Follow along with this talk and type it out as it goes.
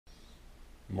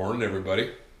Morning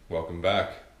everybody, welcome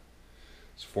back.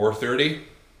 It's 4:30,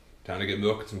 time to get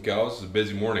milk at some cows. It's a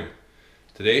busy morning.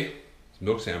 Today, it's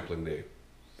milk sampling day.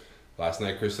 Last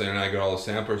night Kristen and I got all the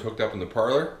samplers hooked up in the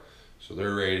parlor, so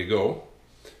they're ready to go.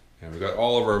 And we've got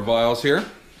all of our vials here.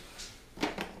 And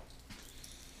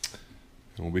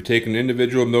we'll be taking an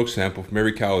individual milk sample from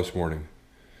every cow this morning.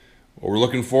 What we're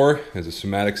looking for is a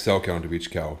somatic cell count of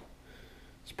each cow.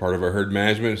 As part of our herd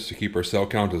management is to keep our cell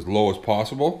count as low as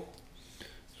possible.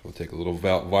 So we'll take a little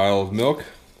vial of milk,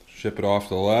 ship it off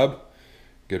to the lab,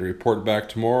 get a report back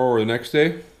tomorrow or the next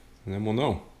day, and then we'll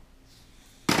know.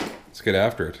 Let's get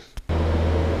after it.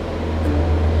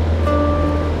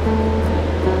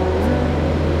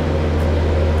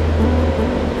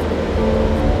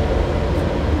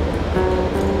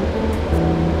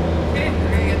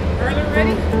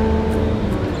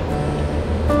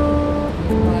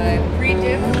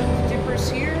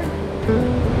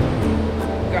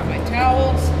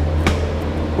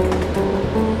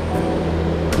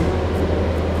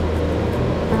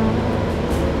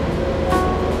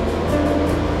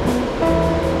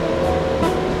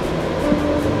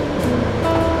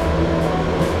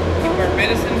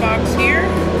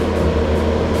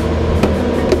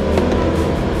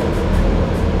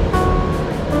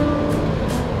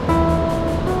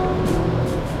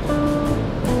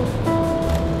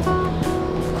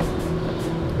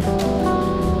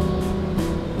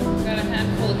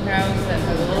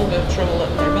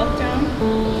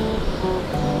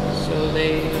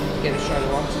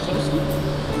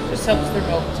 Just helps their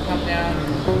milk to come down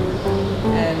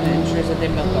and ensures that they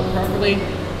milk out properly.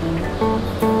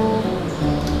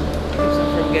 Keeps them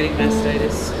from getting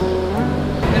mastitis.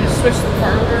 I'm going to switch the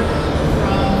parlor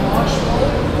from wash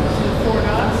mode to 4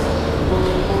 dots.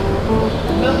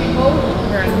 Milking mode,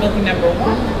 we're in milking number 1.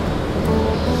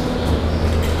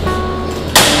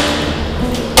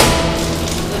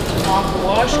 Lift off the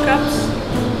wash cups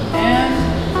and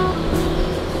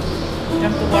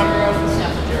dump the water out of the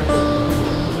sample jars.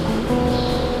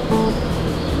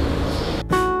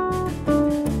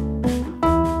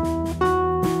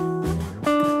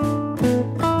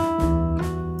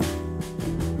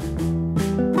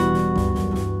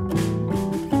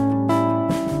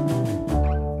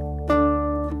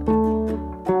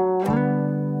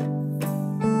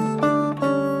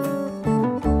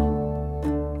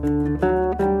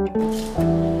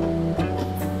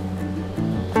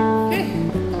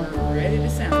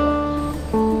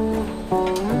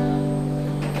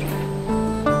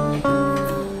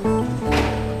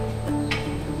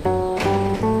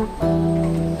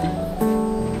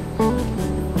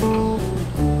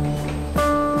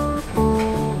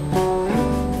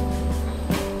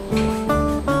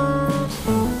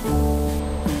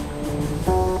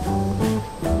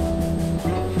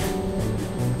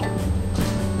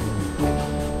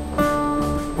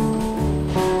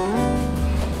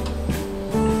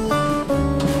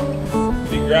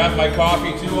 Grab my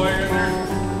coffee too while you're in there.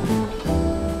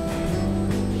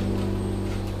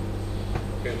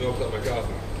 Can't milk up my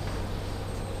coffee.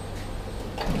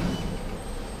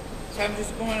 So I'm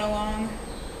just going along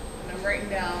and I'm writing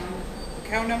down the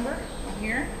cow number on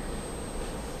here.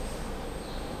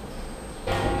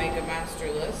 I'll make a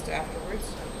master list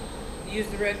afterwards. Use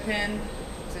the red pen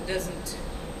so it doesn't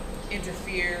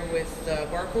interfere with the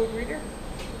barcode reader.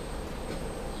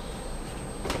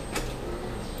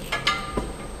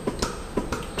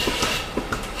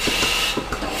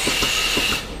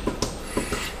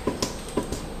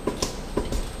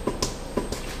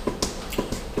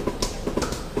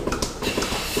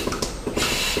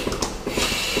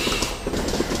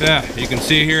 Yeah, you can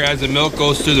see here as the milk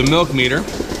goes through the milk meter,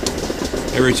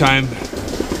 every time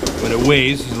when it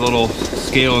weighs, there's a little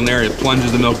scale in there, it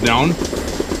plunges the milk down.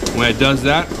 When it does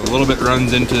that, a little bit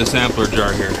runs into the sampler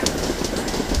jar here.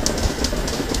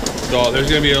 So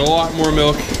there's going to be a lot more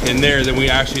milk in there than we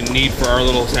actually need for our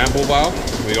little sample vial.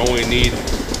 We only need,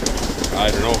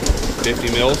 I don't know,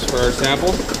 50 mils for our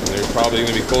sample. And there's probably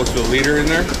going to be close to a liter in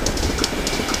there.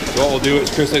 So what we'll do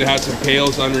is Kristen has some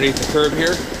pails underneath the curb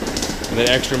here. And then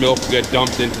extra milk will get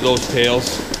dumped into those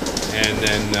pails, and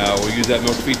then we'll use that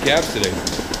milk to feed calves today.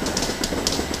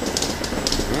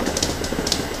 Yeah.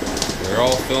 They're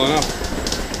all filling up.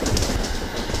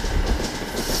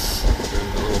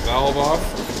 There's a little valve off.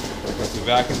 Puts it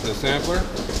back into the sampler.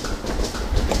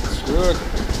 Screw it.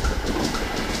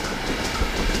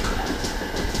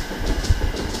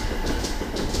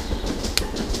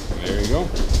 There you go.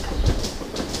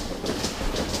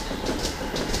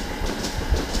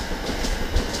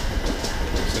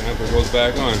 Sampler goes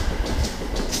back on.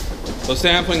 So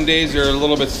sampling days are a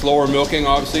little bit slower milking,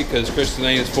 obviously, because Kristen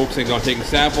is focusing on taking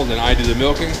samples and I do the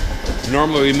milking.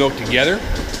 Normally we milk together,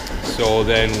 so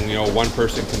then, you know, one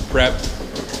person can prep,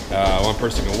 one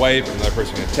person can wipe, another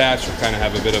person can attach, and kind of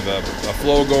have a bit of a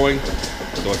flow going.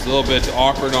 So it's a little bit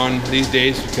awkward on these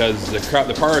days because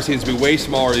the parlor seems to be way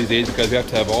smaller these days because we have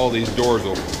to have all these doors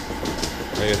open.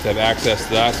 We have to have access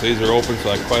to that, so these are open,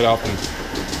 so I quite often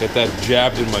get that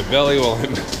jabbed in my belly while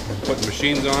I'm putting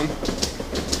machines on.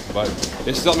 But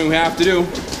it's something we have to do.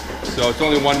 So it's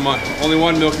only 1 month, only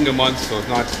one milking a month, so it's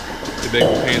not too big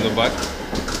of a pain in the butt.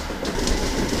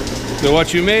 So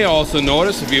what you may also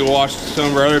notice if you watched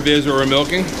some of our other videos where we're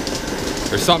milking,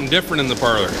 there's something different in the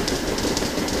parlor.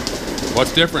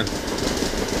 What's different?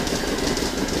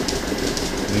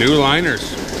 New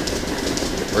liners.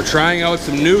 We're trying out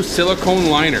some new silicone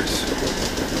liners.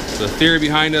 The theory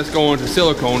behind us going to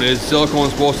silicone is silicone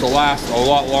is supposed to last a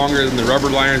lot longer than the rubber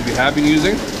liners we have been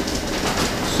using.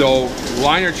 So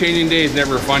liner changing day is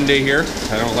never a fun day here.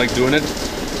 I don't like doing it.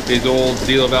 These old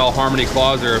DeLaval Harmony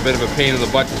claws are a bit of a pain in the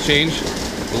butt to change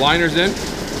the liners in.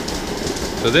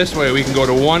 So this way we can go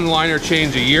to 1 liner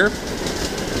change a year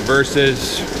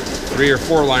versus 3 or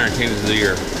 4 liner changes a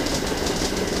year.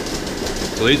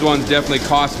 So these ones definitely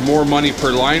cost more money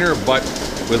per liner, but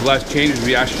with less changes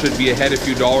we actually should be ahead a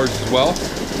few dollars as well.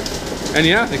 And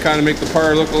yeah, they kind of make the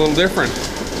parlor look a little different.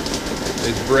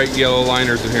 These bright yellow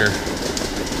liners in here.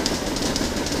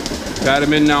 I've had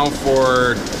them in now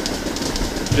for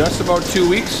just about 2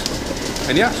 weeks,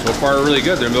 and yeah, so far really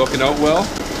good. They're milking out well.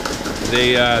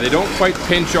 They don't quite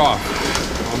pinch off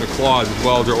on the claws as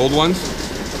well as their old ones.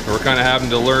 We're kind of having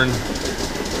to learn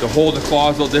to hold the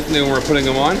claws a little differently when we're putting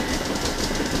them on,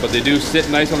 but they do sit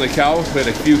nice on the cow. We had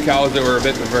a few cows that were a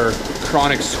bit of our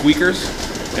chronic squeakers,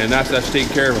 and that's taking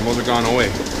care of them. Those are gone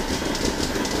away.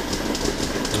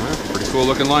 Pretty cool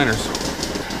looking liners.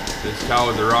 This cow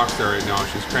is a rock star right now.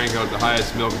 She's cranking out the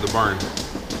highest milk of the barn.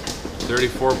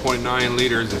 34.9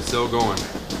 liters and still going.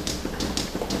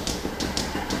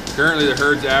 Currently the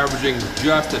herd's averaging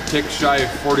just a tick shy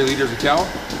of 40 liters a cow,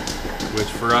 which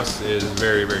for us is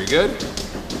very, very good.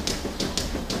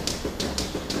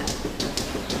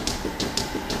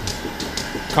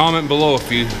 Comment below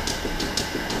if you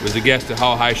was a guess to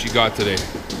how high she got today.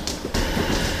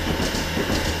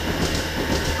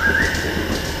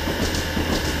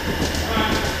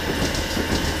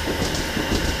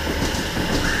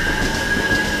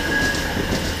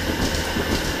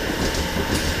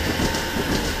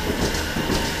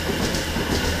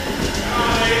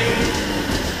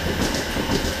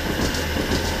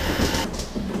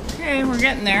 Okay, we're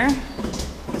getting there.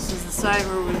 This is the side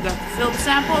where we've got the filled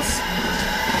samples.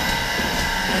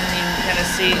 And you can kind of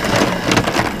see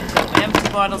the empty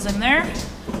bottles in there.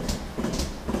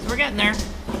 So we're getting there.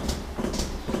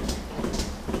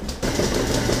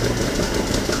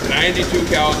 92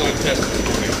 cows on test this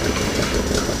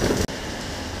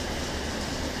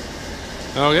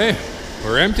morning. Okay,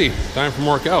 we're empty. Time for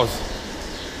more cows.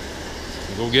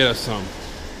 Go get us some.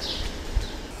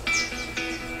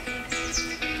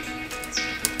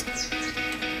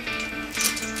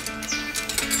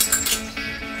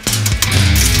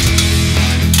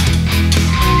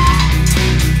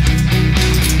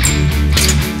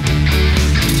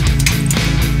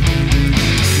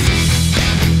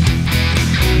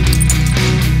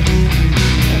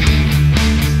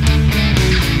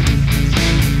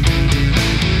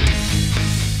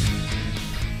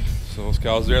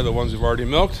 Cows there, the ones we've already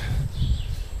milked,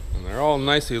 and they're all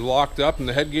nicely locked up in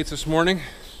the head gates this morning.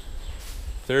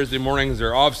 Thursday mornings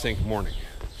are OVSync morning.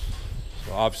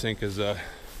 So OVSync is a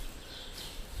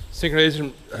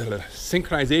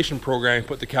synchronization program.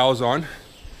 Put the cows on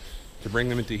to bring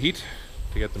them into heat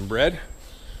to get them bred.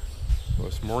 So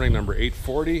this morning number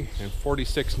 840 and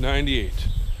 4698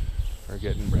 are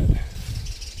getting bred.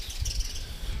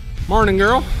 Morning,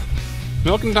 girl.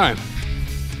 Milking time.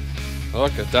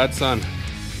 Look at that sun.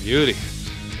 Beauty.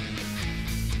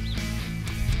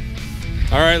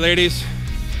 All right, ladies.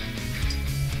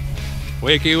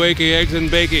 Wakey, wakey, eggs and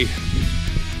bakey.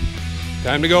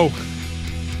 Time to go.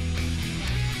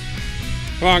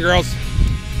 Come on, girls.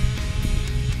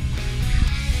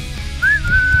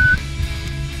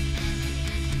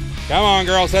 Come on,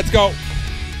 girls, let's go.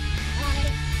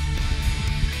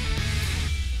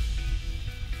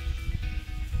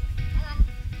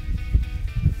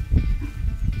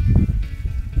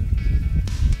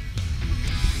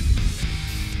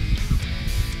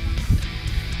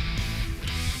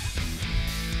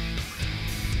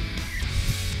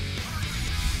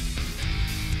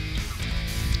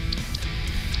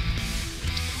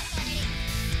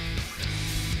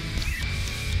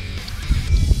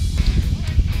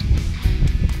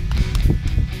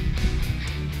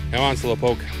 Come on,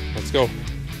 Slowpoke. Let's go.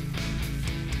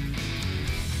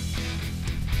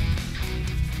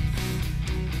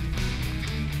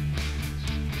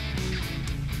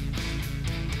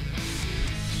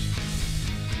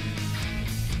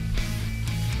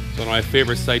 One of my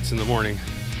favorite sights in the morning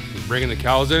is bringing the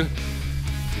cows in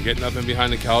and getting up in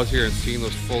behind the cows here and seeing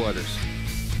those full udders.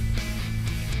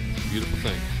 Beautiful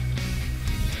thing.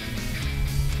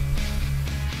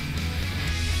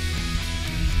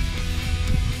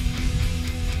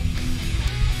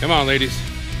 Come on, ladies.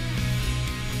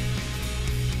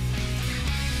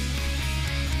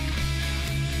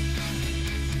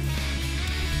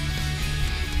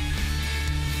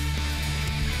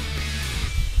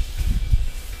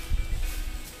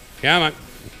 Come on.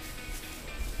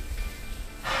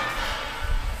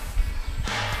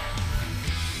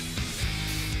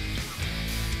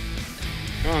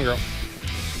 Come on, girl.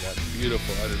 You got a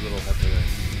beautiful udder little heifer there.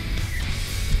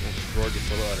 That's a gorgeous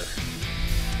little udder.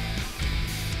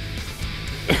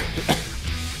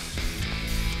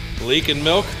 Leaking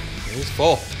milk is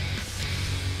full.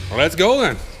 Well, let's go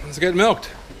then. Let's get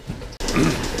milked.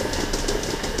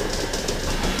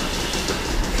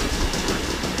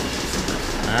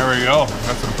 There we go.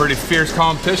 That's some pretty fierce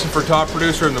competition for top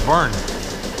producer in the barn.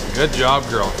 Good job,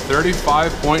 girl.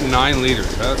 35.9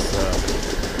 liters.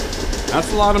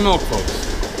 That's a lot of milk, folks.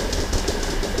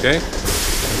 Okay?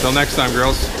 Until next time,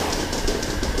 girls,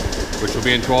 which will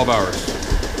be in 12 hours.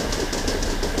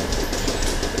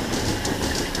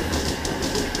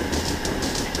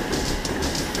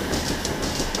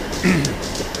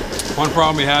 One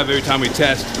problem we have every time we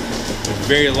test is the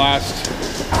very last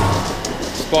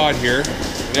spot here.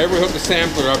 Whenever we hook the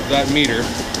sampler up to that meter,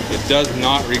 it does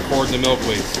not record the milk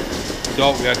weights.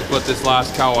 So we have to put this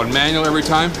last cow on manual every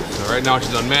time. So right now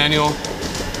she's on manual.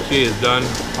 She is done.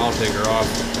 I'll take her off.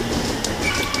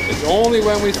 It's only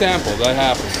when we sample that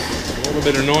happens. It's a little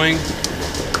bit annoying.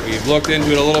 We've looked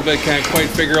into it a little bit, can't quite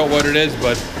figure out what it is,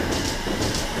 but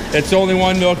it's only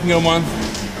one milking a month.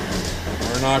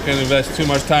 We're not going to invest too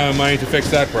much time and money to fix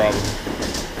that problem.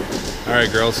 All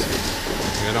right, girls,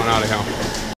 get on out of here.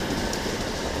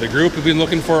 The group we've been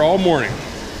looking for all morning.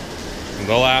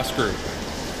 The last group.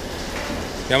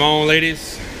 Come on,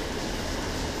 ladies.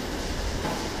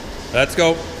 Let's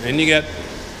go. In you get.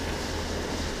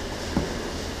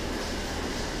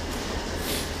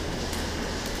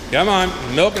 Come on,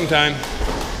 milking time.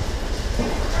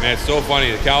 Man, it's so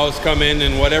funny. The cows come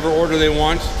in whatever order they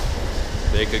want.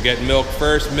 They could get milk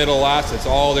first, middle, last. It's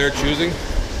all they're choosing.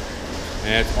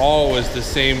 And it's always the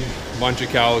same bunch of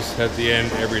cows at the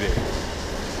end every day.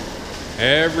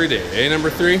 Every day. Day number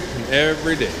 3,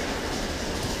 every day.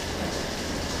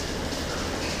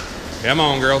 Come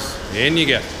on, girls. In you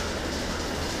get.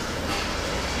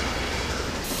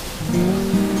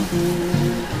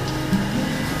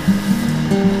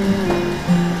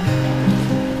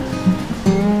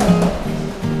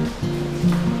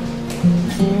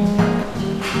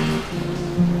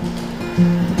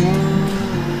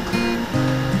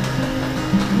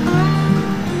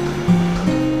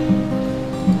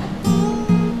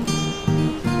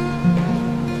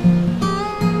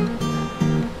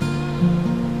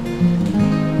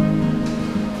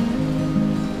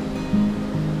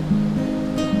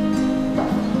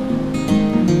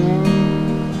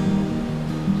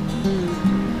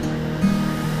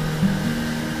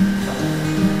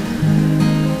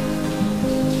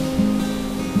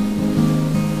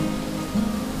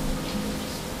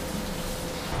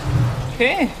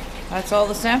 Okay, that's all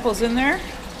the samples in there.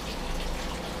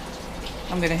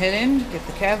 I'm gonna head in, get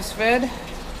the calves fed,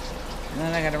 and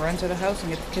then I gotta run to the house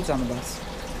and get the kids on the bus.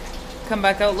 Come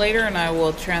back out later and I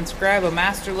will transcribe a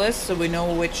master list so we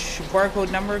know which barcode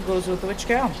number goes with which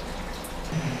cow.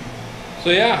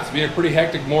 So yeah, it's been a pretty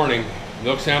hectic morning.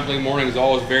 Milk sampling morning is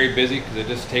always very busy because it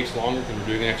just takes longer because we're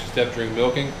doing an extra step during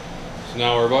milking. So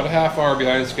now we're about a half hour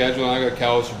behind schedule and I got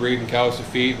cows to breed and cows to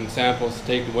feed and samples to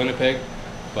take to Winnipeg.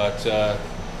 But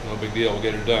no big deal, we'll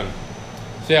get it done.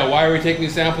 So yeah, why are we taking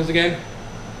these samples again?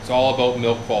 It's all about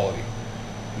milk quality.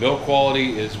 Milk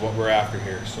quality is what we're after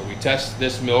here. So we test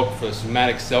this milk for the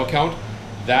somatic cell count.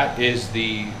 That is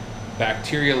the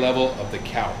bacteria level of the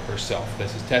cow herself.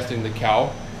 This is testing the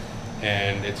cow,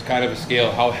 and it's kind of a scale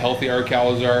of how healthy our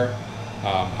cows are,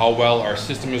 how well our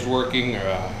system is working,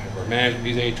 if our management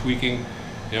needs any tweaking.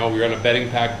 You know, we're on a bedding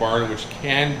pack barn, which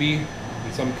can be,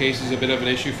 in some cases, a bit of an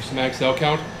issue for somatic cell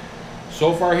count.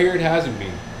 So far here, it hasn't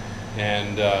been.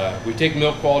 And we take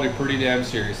milk quality pretty damn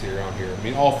seriously around here. I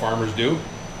mean, all farmers do,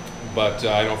 but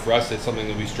I know for us, it's something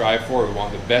that we strive for. We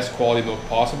want the best quality milk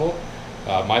possible.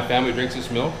 My family drinks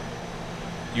this milk.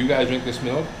 You guys drink this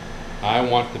milk. I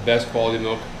want the best quality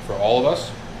milk for all of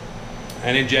us.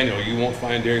 And in general, you won't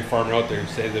find a dairy farmer out there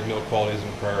who say that milk quality isn't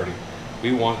a priority.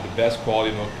 We want the best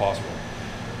quality milk possible.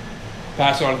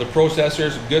 Pass it on to the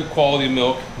processors. Good quality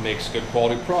milk makes good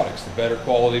quality products. The better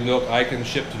quality milk I can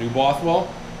ship to New Bothwell,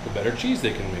 the better cheese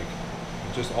they can make.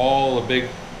 It's just all a big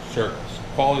circle. So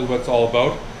quality is what it's all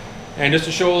about. And just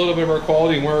to show a little bit of our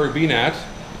quality and where we're being at,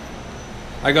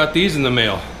 I got these in the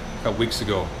mail a couple weeks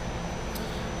ago.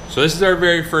 So this is our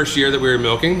very first year that we were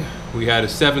milking. We had a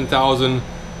 7,000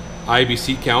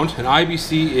 IBC count, and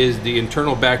IBC is the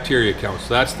internal bacteria count.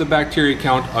 So that's the bacteria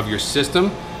count of your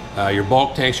system, your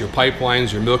bulk tanks, your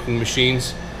pipelines, your milking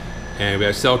machines, and we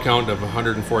have a cell count of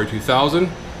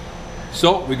 142,000.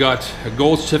 So we got a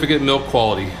gold certificate milk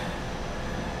quality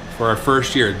for our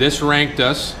first year. This ranked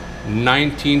us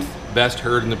 19th best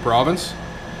herd in the province,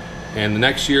 and the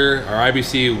next year our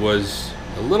IBC was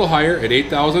a little higher at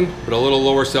 8,000, but a little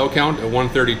lower cell count at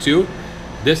 132.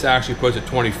 This actually puts it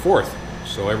 24th.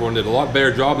 So everyone did a lot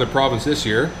better job in the province this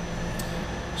year.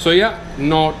 So yeah,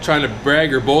 not trying to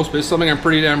brag or boast, but it's something I'm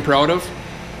pretty damn proud of.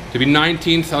 To be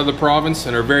 19th out of the province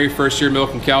in our very first year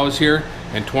milking cows here,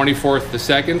 and 24th the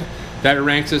second, that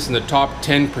ranks us in the top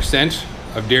 10%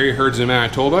 of dairy herds in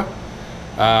Manitoba.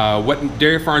 What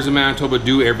dairy farms in Manitoba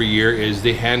do every year is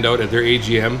they hand out at their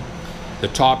AGM the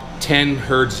top 10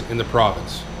 herds in the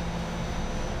province.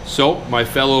 So my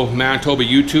fellow Manitoba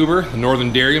YouTuber, the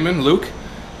Northern Dairyman, Luke,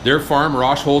 their farm,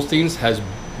 Rosh Holsteins, has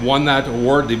won that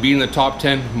award. They've been in the top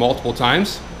 10 multiple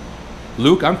times.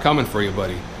 Luke, I'm coming for you,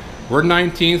 buddy. We're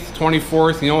 19th,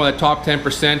 24th, you know, that top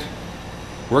 10%.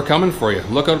 We're coming for you.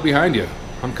 Look out behind you.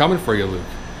 I'm coming for you, Luke.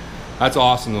 That's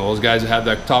awesome, though. Those guys that have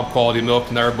that top quality milk.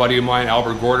 Another buddy of mine,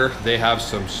 Albert Gorder, they have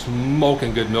some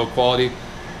smoking good milk quality.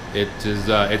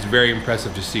 It's very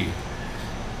impressive to see.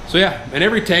 So yeah, and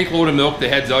every tank load of milk that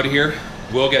heads out of here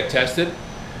will get tested.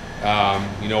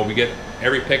 You know, we get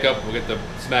every pickup, we'll get the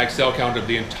Somatic Cell Count of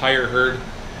the entire herd,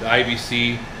 the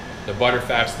IBC, the butter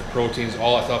fats, the proteins,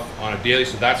 all that stuff on a daily.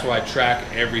 So that's why I track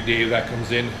every day that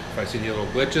comes in if I see any little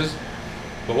glitches.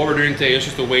 But what we're doing today is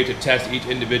just a way to test each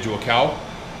individual cow,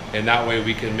 and that way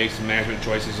we can make some management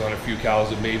choices on a few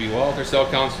cows that maybe, well, their cell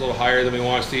count's a little higher than we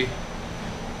want to see.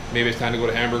 Maybe it's time to go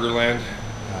to hamburger land.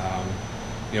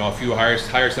 You know, a few higher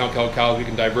cell count cows, we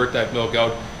can divert that milk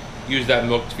out, use that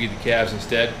milk to feed the calves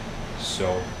instead.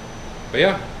 So, but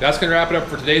yeah, that's gonna wrap it up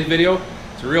for today's video.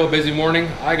 It's a real busy morning.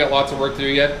 I got lots of work to do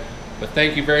yet, but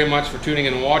thank you very much for tuning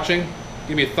in and watching.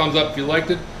 Give me a thumbs up if you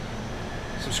liked it.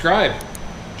 Subscribe.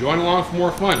 Join along for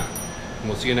more fun, and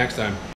we'll see you next time.